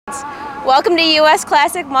Welcome to US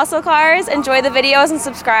Classic Muscle Cars. Enjoy the videos and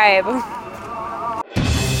subscribe.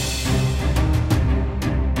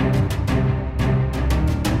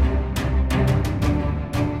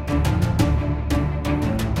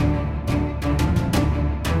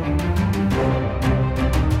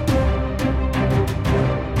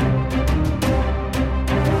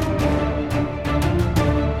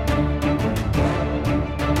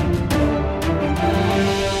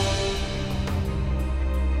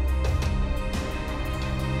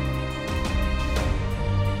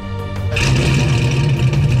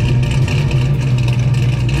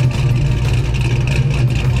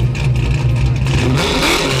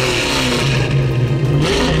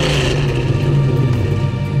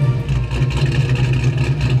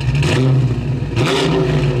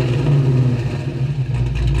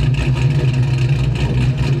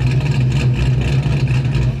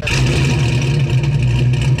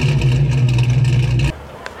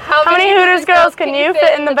 How many Hooters girls can you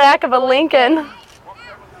fit in the back of a Lincoln?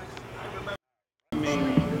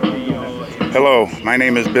 Hello, my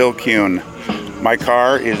name is Bill Kuhn. My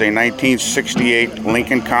car is a 1968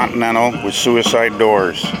 Lincoln Continental with suicide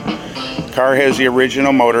doors. The car has the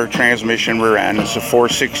original motor, transmission, rear end. It's a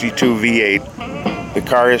 462 V8. The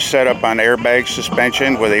car is set up on airbag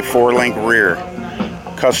suspension with a 4-link rear.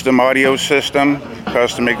 Custom audio system,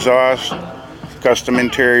 custom exhaust, custom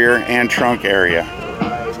interior, and trunk area.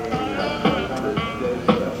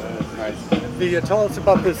 Tell us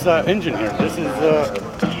about this engine here. This is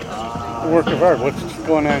a work of art. What's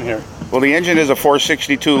going on here? Well, the engine is a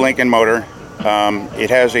 462 Lincoln motor. It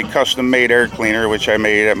has a custom-made air cleaner, which I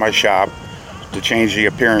made at my shop to change the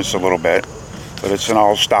appearance a little bit, but it's an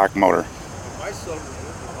all-stock motor.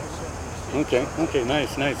 Okay,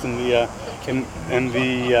 nice. And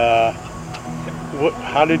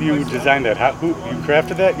how did you design that? You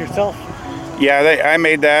crafted that yourself? Yeah, I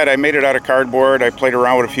made that. I made it out of cardboard. I played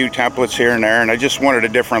around with a few templates here and there, and I just wanted a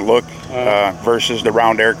different look versus the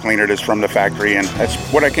round air cleaner that's from the factory, and that's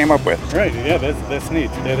what I came up with. Right, yeah, that's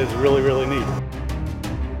neat. That is really, really neat.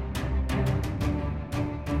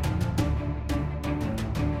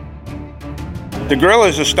 The grill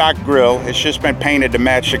is a stock grill. It's just been painted to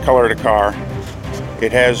match the color of the car.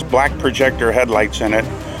 It has black projector headlights in it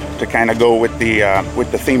to kind of go with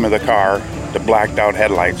the theme of the car, the blacked out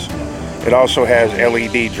headlights. It also has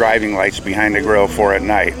LED driving lights behind the grill for at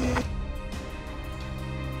night.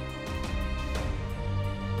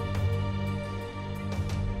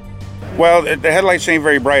 Well, the headlights ain't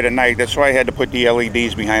very bright at night. That's why I had to put the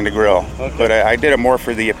LEDs behind the grill. Okay. But I did it more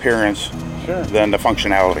for the appearance than the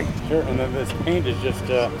functionality. Sure, and then this paint is just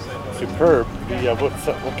superb.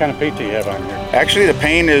 What kind of paint do you have on here? Actually, the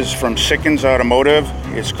paint is from Sickens Automotive.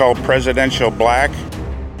 It's called Presidential Black.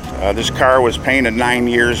 This car was painted 9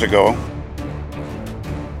 years ago.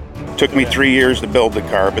 Took me 3 years to build the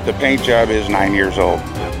car, but the paint job is 9 years old.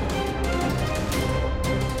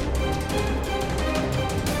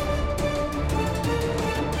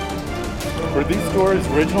 Were these doors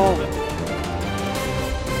original?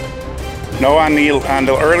 No, on the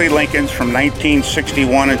early Lincolns from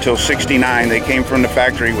 1961 until 69, they came from the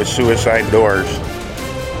factory with suicide doors.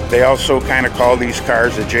 They also kind of call these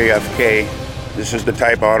cars a JFK. This is the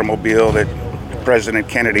type of automobile that President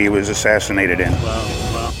Kennedy was assassinated in. Wow.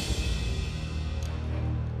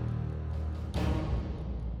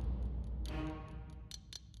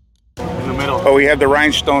 In the middle. Oh, we have the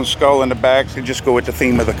rhinestone skull in the back to just go with the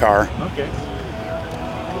theme of the car. Okay.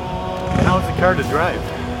 How's the car to drive?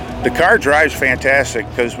 The car drives fantastic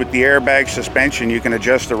because with the airbag suspension, you can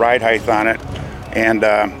adjust the ride height on it and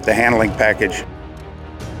the handling package.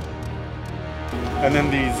 And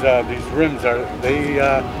then these rims, are they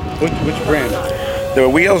which brand? The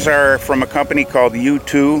wheels are from a company called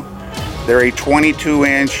U2. They're a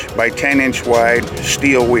 22-inch by 10-inch wide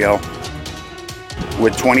steel wheel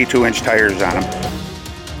with 22-inch tires on them.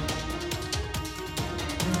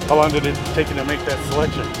 How long did it take you to make that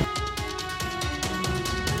selection?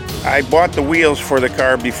 I bought the wheels for the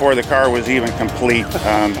car before the car was even complete.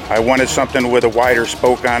 I wanted something with a wider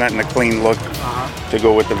spoke on it and a clean look to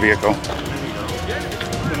go with the vehicle.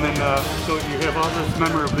 And then, so you have all this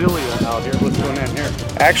memorabilia out here. What's going on here?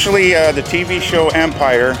 Actually, the TV show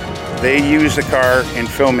Empire, they use the car in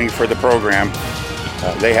filming for the program.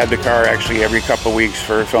 They had the car actually every couple of weeks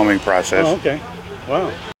for a filming process. Oh, okay.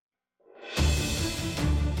 Wow.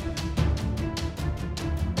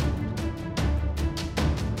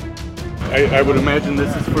 I would imagine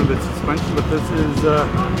this is for the suspension, but this is,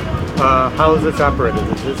 how is this operated?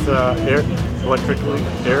 Is this electrically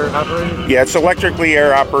air operated? Yeah, it's electrically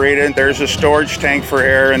air operated. There's a storage tank for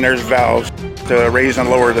air and there's valves to raise and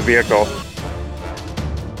lower the vehicle.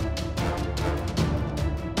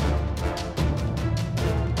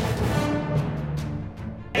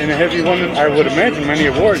 And have you won, I would imagine, many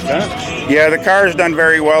awards, huh? Yeah, the car has done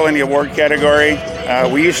very well in the award category.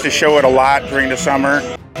 We used to show it a lot during the summer,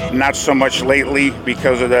 not so much lately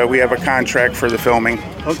because of we have a contract for the filming.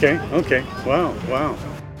 Okay, okay. Wow, wow.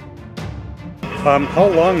 How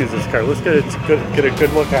long is this car? Let's get a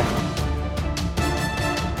good look at it.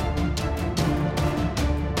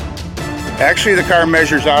 Actually, the car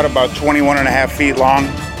measures out about 21.5 feet long.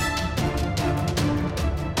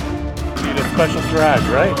 You need a special garage,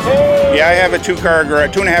 right? Yeah, I have a 2.5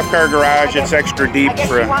 car garage. It's extra deep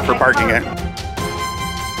for parking it.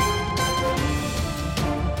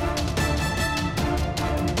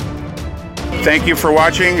 Thank you for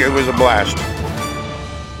watching. It was a blast.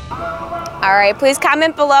 All right, please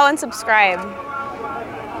comment below and subscribe.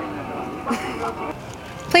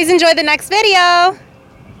 Please enjoy the next video.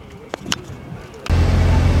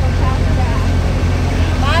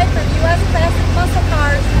 Live from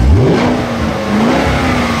USClassicMuscleCars.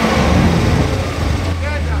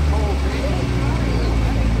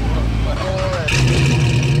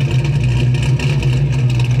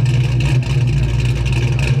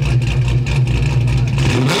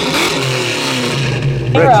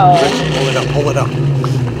 Rich, pull it up.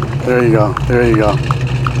 There you go, there you go.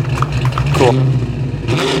 Cool.